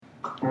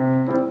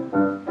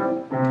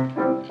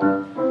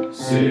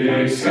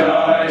Six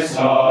guys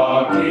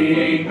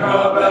talking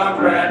about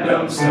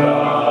random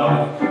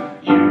stuff.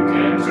 You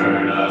can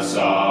turn us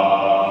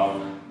off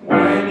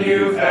when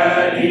you've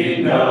had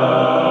enough.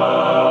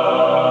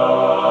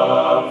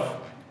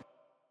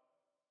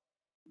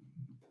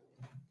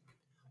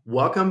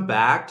 Welcome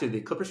back to the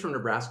Clippers from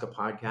Nebraska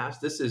podcast.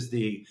 This is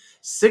the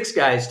Six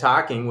Guys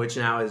Talking, which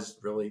now is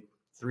really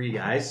three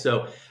guys.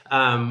 So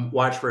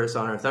watch for us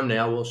on our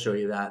thumbnail. We'll show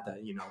you that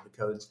you know the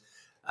codes.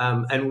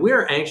 And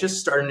we're anxious to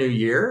start a new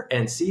year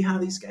and see how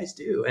these guys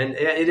do. And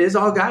it is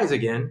all guys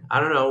again. I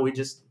don't know. We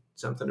just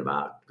something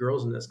about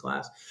girls in this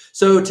class.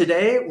 So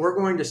today we're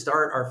going to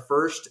start our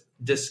first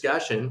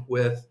discussion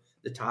with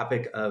the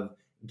topic of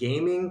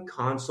gaming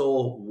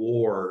console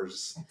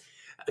wars.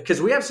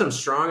 Because we have some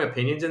strong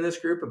opinions in this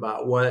group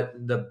about what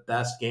the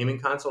best gaming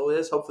console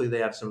is. Hopefully they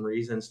have some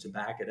reasons to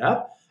back it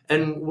up.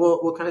 And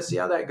we'll kind of see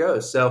how that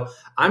goes. So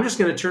I'm just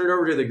going to turn it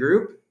over to the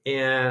group.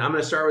 And I'm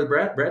going to start with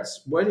Brett. Brett,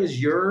 what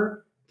is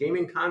your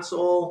gaming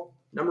console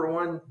number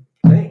one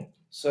thing?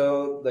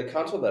 So the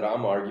console that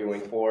I'm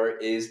arguing for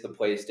is the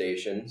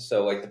PlayStation.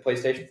 So like the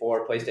PlayStation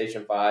 4,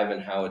 PlayStation 5,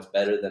 and how it's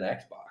better than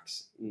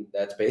Xbox.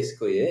 That's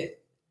basically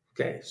it.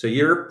 Okay, so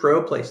you're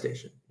pro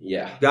PlayStation.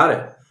 Yeah. Got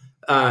it.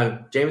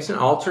 Jameson,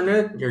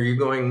 alternate? Are you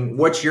going?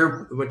 What's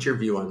your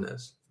view on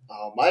this?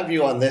 My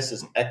view on this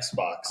is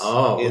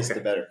Xbox is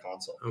the better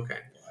console. Okay,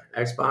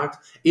 Xbox.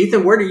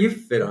 Ethan, where do you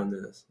fit on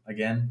this?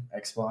 Again,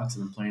 Xbox. I've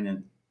been playing it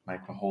my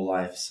whole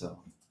life, so.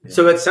 Yeah.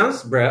 So it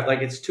sounds, Brett,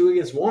 like it's 2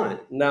 against 1.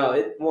 No,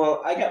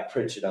 I got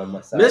Pritchett on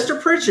my side. Mr.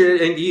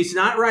 Pritchett, and he's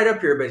not right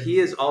up here, but he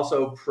is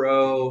also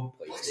pro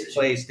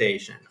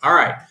PlayStation. All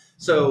right.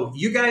 So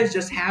you guys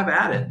just have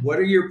at it. What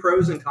are your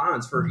pros and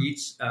cons for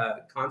each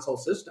console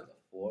system? The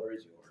floor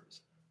is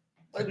yours.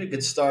 I think we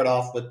could start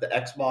off with the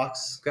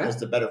Xbox as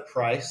the better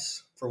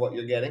price for what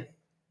you're getting.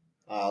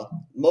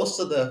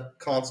 Most of the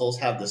consoles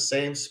have the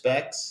same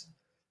specs.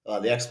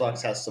 The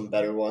Xbox has some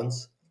better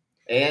ones,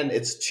 and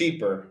it's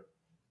cheaper.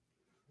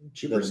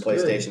 Cheaper's than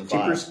PlayStation 5.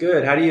 Cheaper's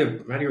good. How do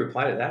you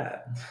reply to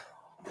that?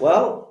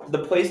 Well,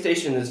 the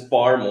PlayStation is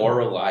far more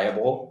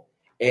reliable,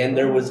 and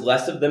there was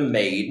less of them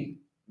made,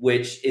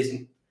 which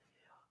is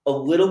a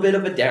little bit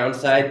of a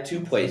downside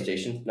to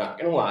PlayStation, not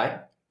going to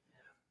lie.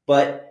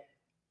 But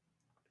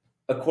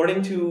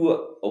according to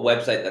a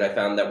website that I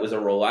found that was a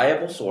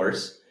reliable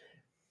source,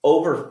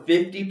 over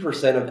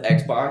 50% of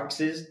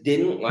Xboxes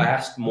didn't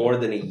last more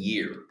than a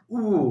year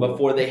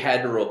before they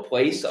had to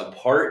replace a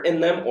part in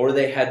them, or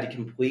they had to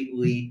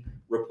completely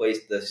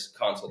replace this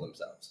console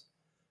themselves.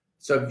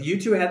 So have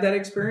you two had that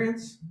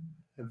experience?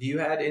 Have you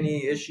had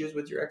any issues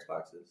with your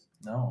Xboxes?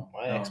 No.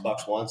 My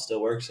Xbox One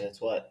still works, and it's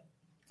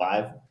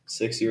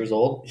 5-6 years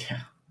old?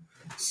 Yeah.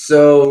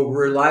 So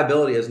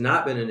reliability has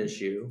not been an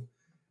issue.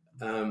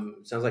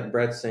 Sounds like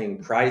Brett's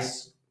saying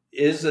price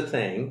is a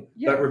thing,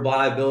 but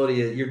reliability,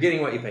 you're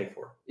getting what you pay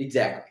for.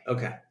 Exactly.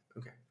 Okay.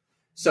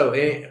 So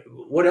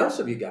what else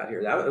have you got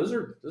here? Those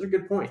are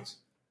good points.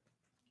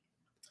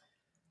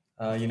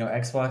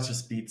 Xbox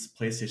just beats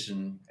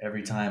PlayStation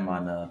every time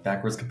on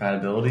backwards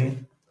compatibility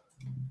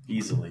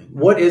easily.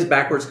 What is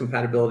backwards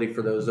compatibility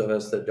for those of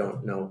us that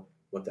don't know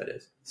what that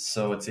is?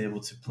 So it's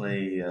able to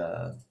play,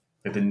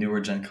 like the newer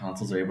gen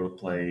consoles are able to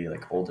play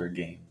like older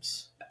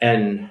games.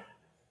 And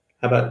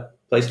how about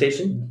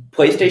PlayStation?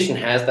 PlayStation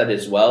has that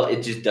as well.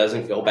 It just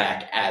doesn't go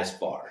back as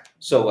far.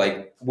 So,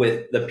 like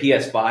with the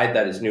PS5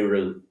 that is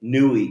newly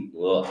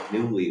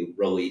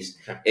released,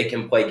 it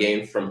can play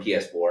games from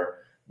PS4.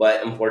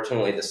 But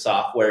unfortunately, the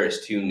software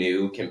is too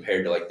new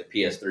compared to like the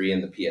PS3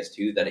 and the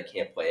PS2 that it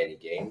can't play any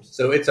games.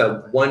 So it's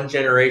a one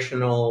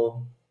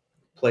generational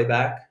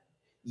playback?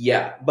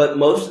 Yeah, but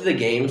most of the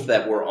games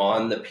that were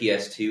on the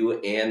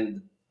PS2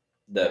 and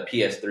the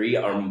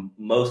PS3 are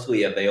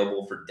mostly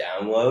available for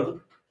download.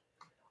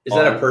 Is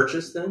that a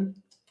purchase then?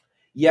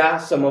 Yeah,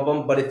 some of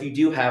them. But if you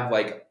do have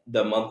like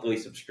the monthly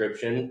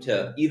subscription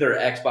to either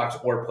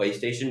Xbox or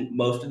PlayStation,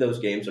 most of those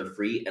games are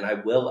free. And I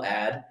will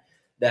add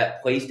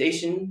that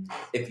PlayStation,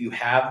 if you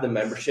have the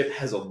membership,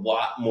 has a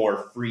lot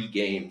more free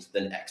games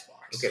than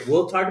Xbox. Okay,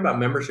 we'll talk about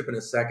membership in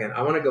a second.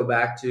 I want to go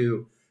back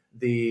to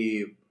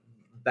the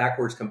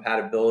backwards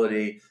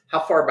compatibility.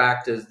 How far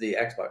back does the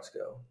Xbox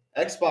go?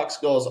 Xbox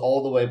goes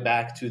all the way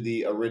back to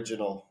the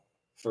original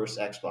first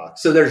Xbox.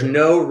 So there's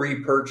no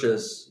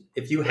repurchase.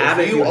 If you have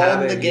it, you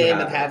own the game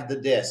and have the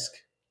disc,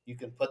 you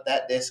can put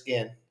that disc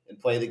in and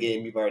play the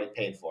game you've already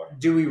paid for.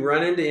 Do we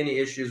run into any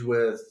issues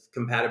with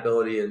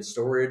compatibility and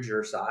storage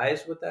or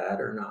size with that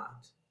or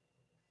not?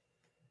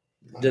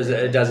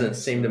 It doesn't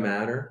seem to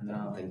matter? No, I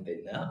don't think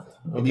they know.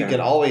 Okay. And you can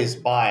always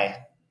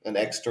buy an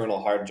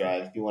external hard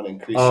drive if you want to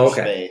increase your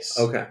space.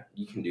 Okay.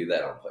 You can do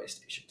that on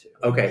PlayStation too.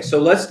 Okay, so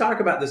let's talk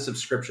about the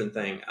subscription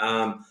thing.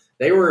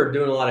 They were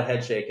doing a lot of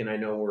head shaking. I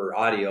know we're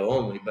audio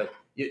only, but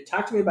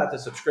talk to me about the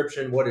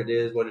subscription, what it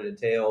is, what it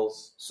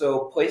entails.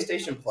 So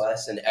PlayStation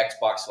Plus and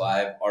Xbox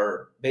Live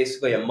are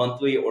basically a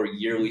monthly or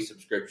yearly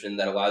subscription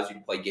that allows you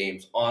to play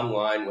games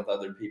online with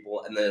other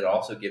people, and then it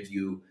also gives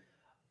you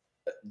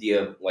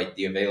the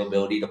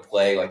availability to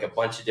play like a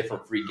bunch of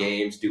different free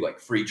games, do like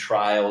free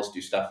trials, do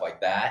stuff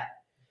like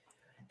that.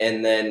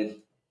 And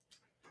then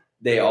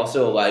they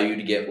also allow you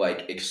to get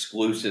like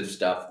exclusive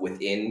stuff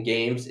within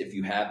games if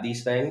you have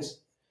these things.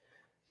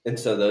 And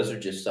so those are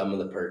just some of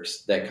the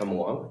perks that come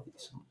along with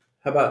these.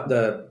 How about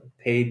the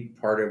paid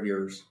part of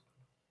yours?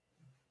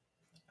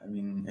 I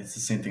mean, it's the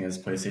same thing as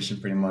PlayStation,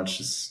 pretty much.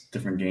 Just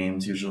different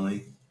games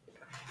usually.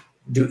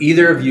 Do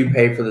either of you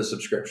pay for the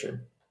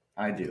subscription?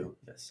 I do.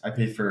 Yes, I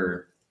pay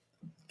for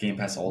Game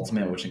Pass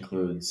Ultimate, which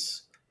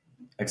includes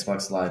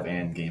Xbox Live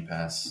and Game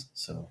Pass.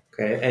 So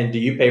Okay, and do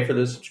you pay for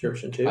the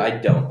subscription too? I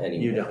don't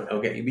anymore. You don't.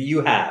 Okay, but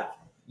you have.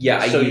 Yeah,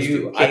 I So used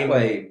you to. I came-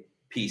 play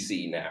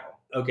PC now.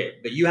 Okay,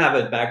 but you have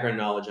a background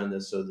knowledge on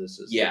this, so this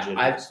is Yeah,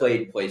 legitimate. I've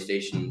played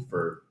PlayStation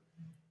for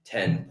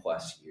 10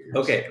 plus years.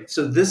 Okay,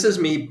 so this is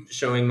me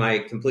showing my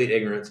complete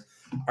ignorance.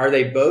 Are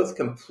they both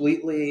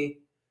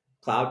completely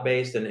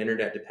cloud-based and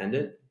internet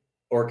dependent,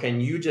 or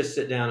can you just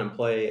sit down and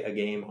play a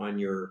game on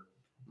your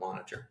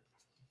monitor?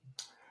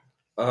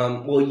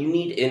 Well, you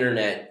need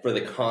internet for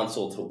the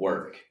console to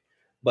work,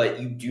 but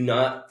you do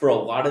not. For a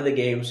lot of the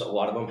games, a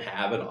lot of them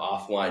have an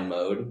offline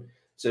mode.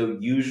 So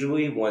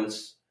usually,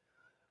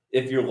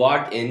 if you're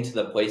logged into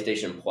the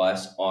PlayStation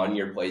Plus on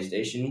your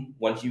PlayStation,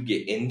 once you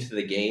get into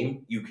the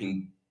game, you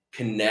can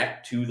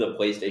connect to the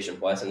PlayStation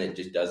Plus, and it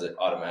just does it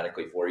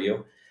automatically for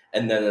you,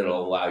 and then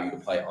it'll allow you to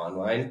play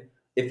online.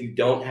 If you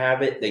don't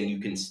have it, then you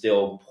can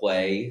still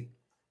play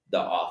the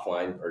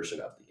offline version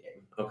of the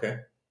game. Okay.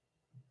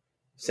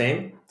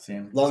 Same?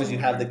 same. As long as you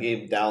have the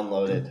game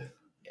downloaded.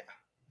 Yeah.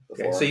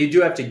 Okay, before. so you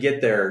do have to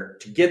get there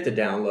to get the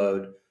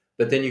download,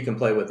 but then you can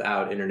play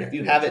without internet. If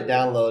you have it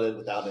connection. downloaded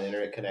without an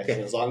internet connection,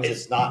 Okay. as long as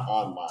it's not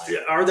online.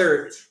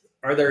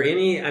 Are there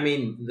any? I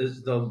mean,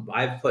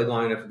 I've played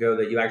long enough ago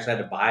that you actually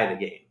had to buy the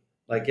game.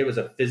 Like it was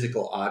a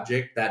physical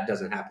object. That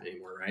doesn't happen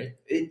anymore, right?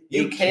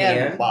 You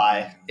can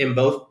buy In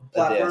both a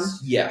platforms.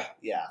 disc. Yeah.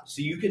 Yeah.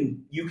 So you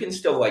can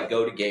still like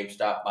go to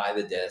GameStop, buy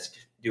the disc,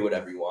 do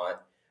whatever you want.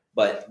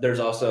 But there's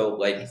also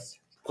like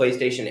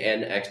PlayStation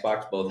and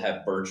Xbox both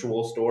have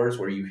virtual stores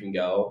where you can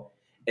go.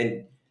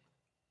 And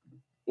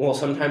well,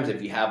 sometimes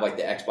if you have like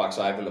the Xbox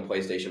Live and the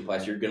PlayStation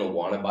Plus, you're gonna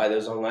want to buy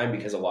those online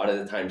because a lot of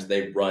the times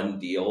they run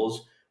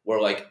deals where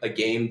like a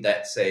game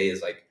that say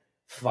is like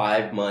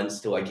 5 months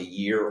to like a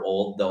year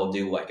old, they'll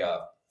do like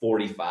a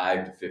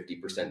 45 to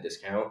 50%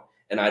 discount.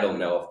 And I don't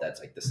know if that's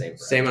like the same. For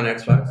Same on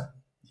Xbox.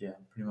 Yeah,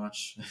 pretty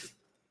much.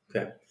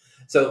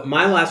 So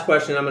my last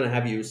question, I'm going to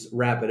have you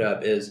wrap it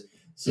up, is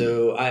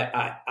so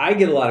I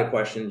get a lot of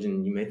questions,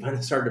 and you may find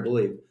this hard to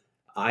believe.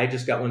 I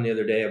just got one the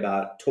other day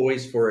about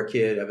toys for a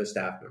kid of a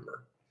staff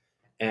member.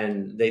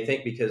 And they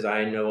think because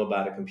I know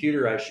about a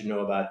computer, I should know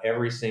about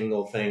every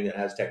single thing that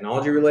has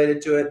technology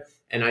related to it,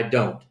 and I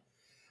don't.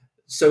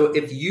 So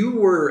if you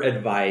were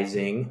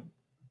advising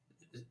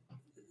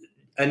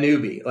a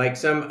newbie, like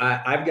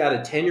I've got a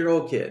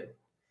 10-year-old kid,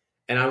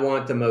 and I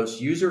want the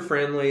most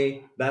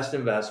user-friendly, best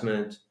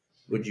investment,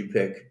 would you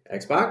pick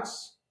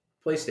Xbox,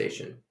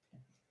 PlayStation,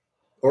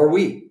 or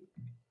Wii?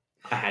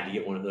 I had to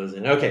get one of those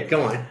in. Okay,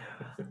 come on.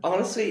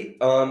 Honestly,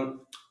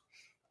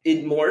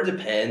 it more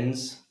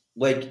depends.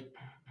 Like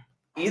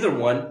either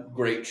one,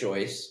 great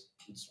choice.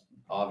 It's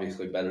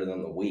obviously better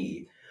than the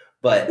Wii,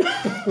 but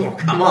Oh,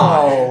 come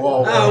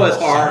on. That was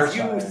harsh.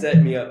 you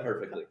set me up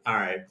perfectly. All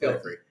right, feel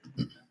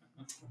free.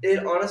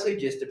 It honestly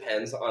just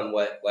depends on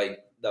what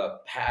like the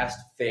past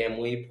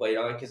family played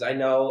on. Because I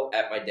know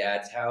at my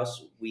dad's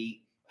house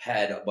we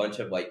had a bunch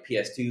of like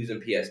PS2s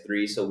and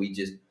PS3s, so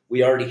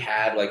we already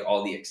had like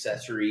all the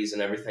accessories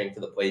and everything for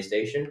the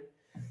PlayStation.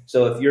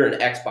 So if you're an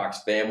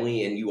Xbox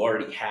family and you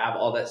already have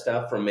all that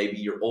stuff from maybe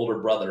your older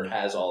brother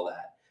has all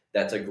that,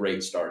 that's a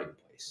great starting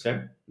place.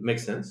 Okay,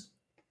 makes sense.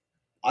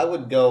 I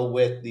would go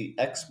with the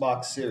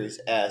Xbox Series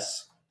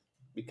S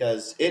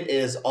because it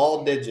is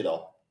all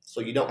digital. So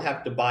you don't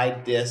have to buy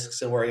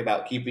discs and worry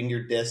about keeping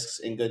your discs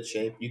in good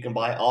shape. You can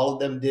buy all of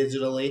them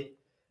digitally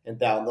and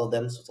download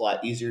them, so it's a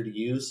lot easier to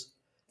use.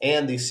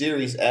 And the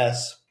Series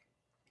S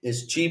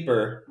is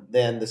cheaper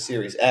than the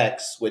Series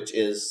X, which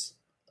is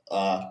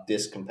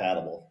disc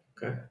compatible.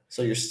 Okay.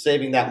 So you're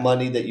saving that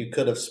money that you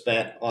could have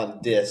spent on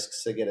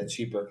discs to get a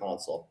cheaper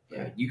console.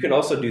 Yeah, you can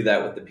also do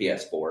that with the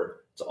PS4.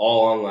 It's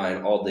all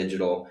online, all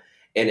digital,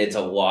 and it's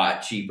a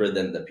lot cheaper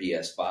than the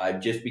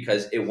PS5 just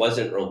because it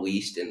wasn't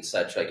released in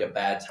such like a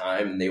bad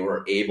time and they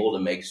were able to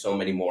make so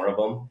many more of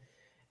them.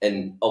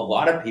 And a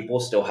lot of people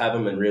still have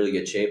them in really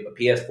good shape. But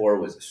PS4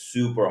 was a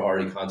super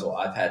hardy console.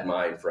 I've had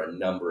mine for a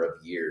number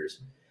of years,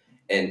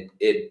 and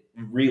it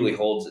really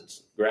holds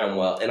its ground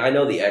well. And I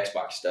know the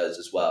Xbox does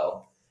as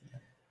well.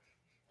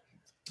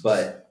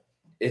 But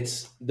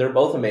they're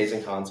both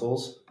amazing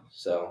consoles.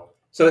 So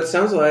it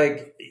sounds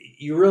like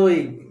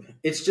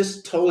it's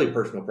just totally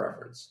personal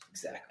preference.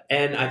 exactly.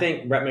 And I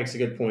think Brett makes a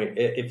good point.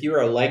 If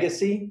you're a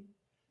legacy,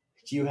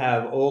 if you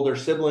have older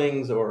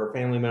siblings or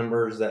family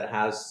members that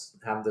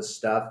have this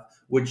stuff,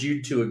 would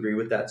you two agree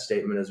with that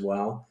statement as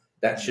well?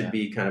 That should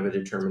be kind of a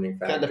determining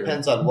factor. Kind of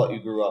depends on what you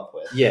grew up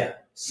with. Yeah.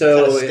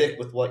 So So stick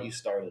with what you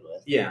started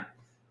with. yeah.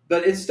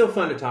 but it's still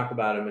fun to talk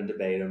about them and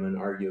debate them and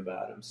argue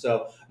about them.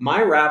 So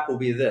my wrap will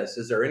be this.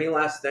 Is there any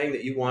last thing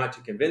that you want to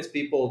convince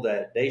people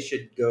that they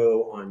should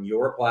go on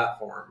your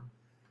platform?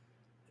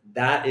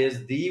 That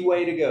is the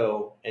way to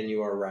go, and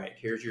you are right.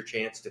 Here's your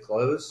chance to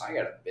close. I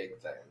got a big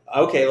thing.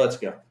 Okay, let's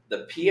go.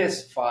 The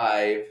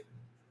PS5,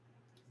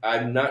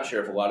 I'm not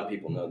sure if a lot of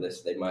people know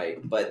this, they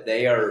might, but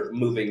they are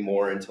moving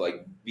more into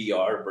like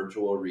VR,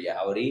 virtual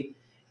reality.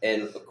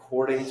 And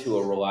according to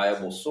a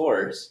reliable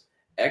source,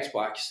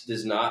 Xbox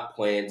does not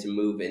plan to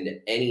move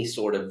into any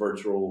sort of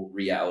virtual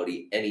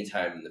reality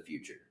anytime in the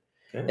future.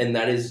 Okay. And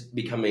that is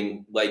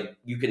becoming, like,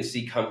 you can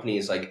see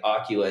companies like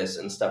Oculus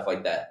and stuff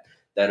like that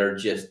are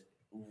just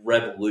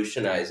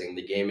revolutionizing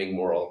the gaming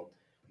world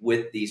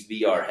with these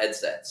VR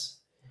headsets.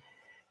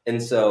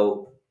 And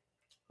so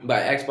by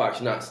Xbox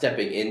not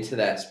stepping into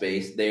that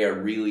space, they are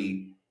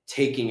really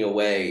taking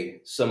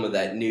away some of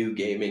that new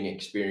gaming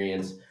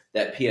experience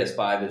that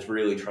PS5 is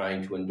really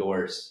trying to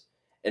endorse.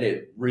 And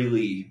it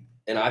really,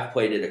 and I've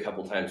played it a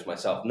couple times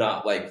myself,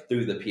 not like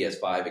through the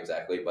PS5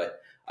 exactly, but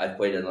I've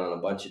played it on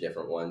a bunch of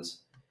different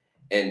ones.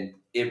 And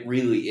it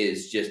really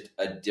is just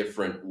a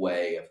different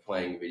way of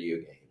playing video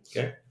games.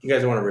 Okay. You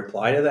guys want to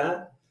reply to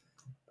that?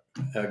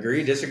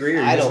 Agree, disagree,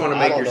 or you I just don't, want to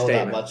I make don't your know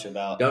statement? that much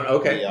about Don't.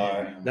 Okay,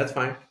 VR. that's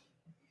fine.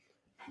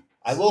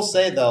 I will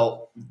say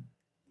though,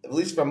 at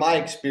least from my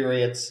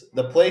experience,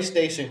 the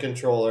PlayStation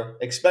controller,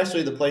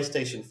 especially the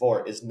PlayStation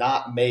 4, is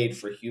not made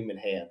for human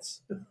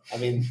hands. I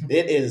mean,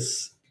 it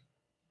is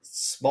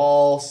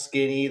small,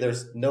 skinny.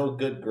 There's no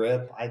good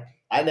grip.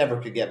 I never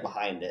could get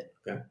behind it.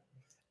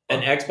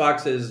 And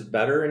Xbox is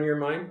better in your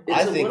mind? It's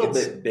I a think little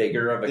it's- bit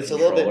bigger of a It's a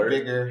controller. little bit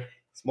bigger.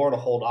 It's more to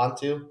hold on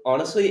to.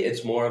 Honestly,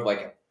 it's more of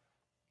like,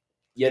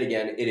 yet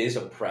again, it is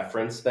a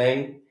preference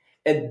thing.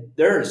 And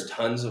there's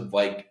tons of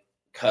like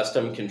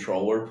custom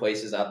controller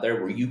places out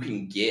there where you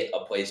can get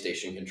a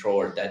PlayStation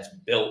controller that's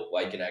built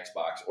like an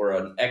Xbox, or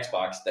an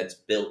Xbox that's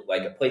built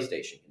like a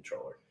PlayStation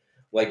controller.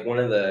 Like one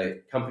of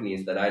the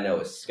companies that I know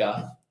is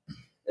Scuff,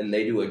 and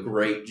they do a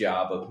great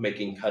job of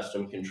making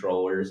custom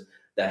controllers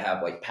that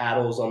have like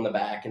paddles on the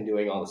back and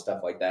doing all the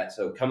stuff like that.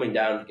 So coming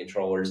down to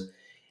controllers,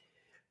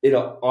 it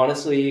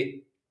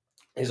honestly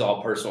is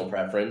all personal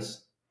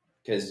preference,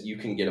 because you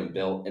can get them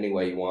built any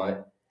way you want.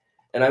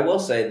 And I will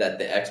say that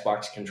the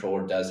Xbox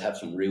controller does have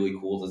some really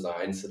cool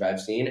designs that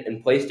I've seen.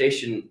 And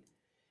PlayStation,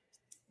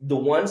 the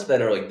ones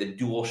that are like the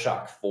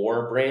DualShock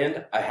 4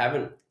 brand, I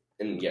haven't,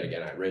 and yet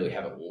again, I really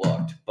haven't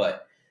looked,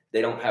 but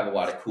they don't have a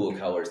lot of cool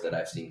colors that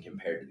I've seen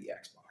compared to the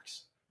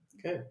Xbox.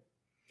 Okay.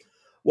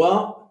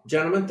 Well,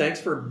 gentlemen, thanks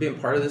for being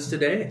part of this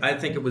today. I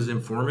think it was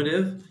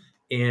informative.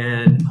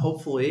 And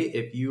hopefully,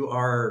 if you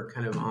are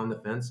kind of on the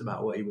fence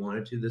about what you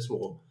wanted to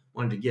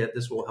get,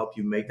 this will help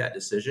you make that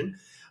decision.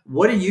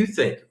 What do you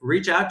think?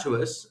 Reach out to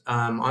us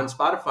on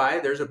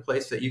Spotify. There's a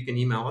place that you can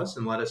email us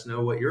and let us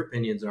know what your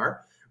opinions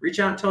are.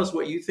 Reach out and tell us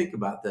what you think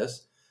about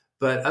this.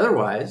 But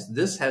otherwise,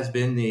 this has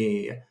been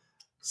the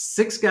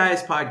Six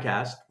Guys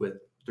podcast with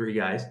three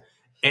guys,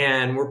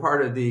 and we're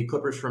part of the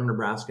Clippers from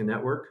Nebraska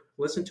network.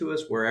 Listen to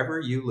us wherever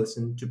you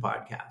listen to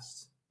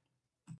podcasts.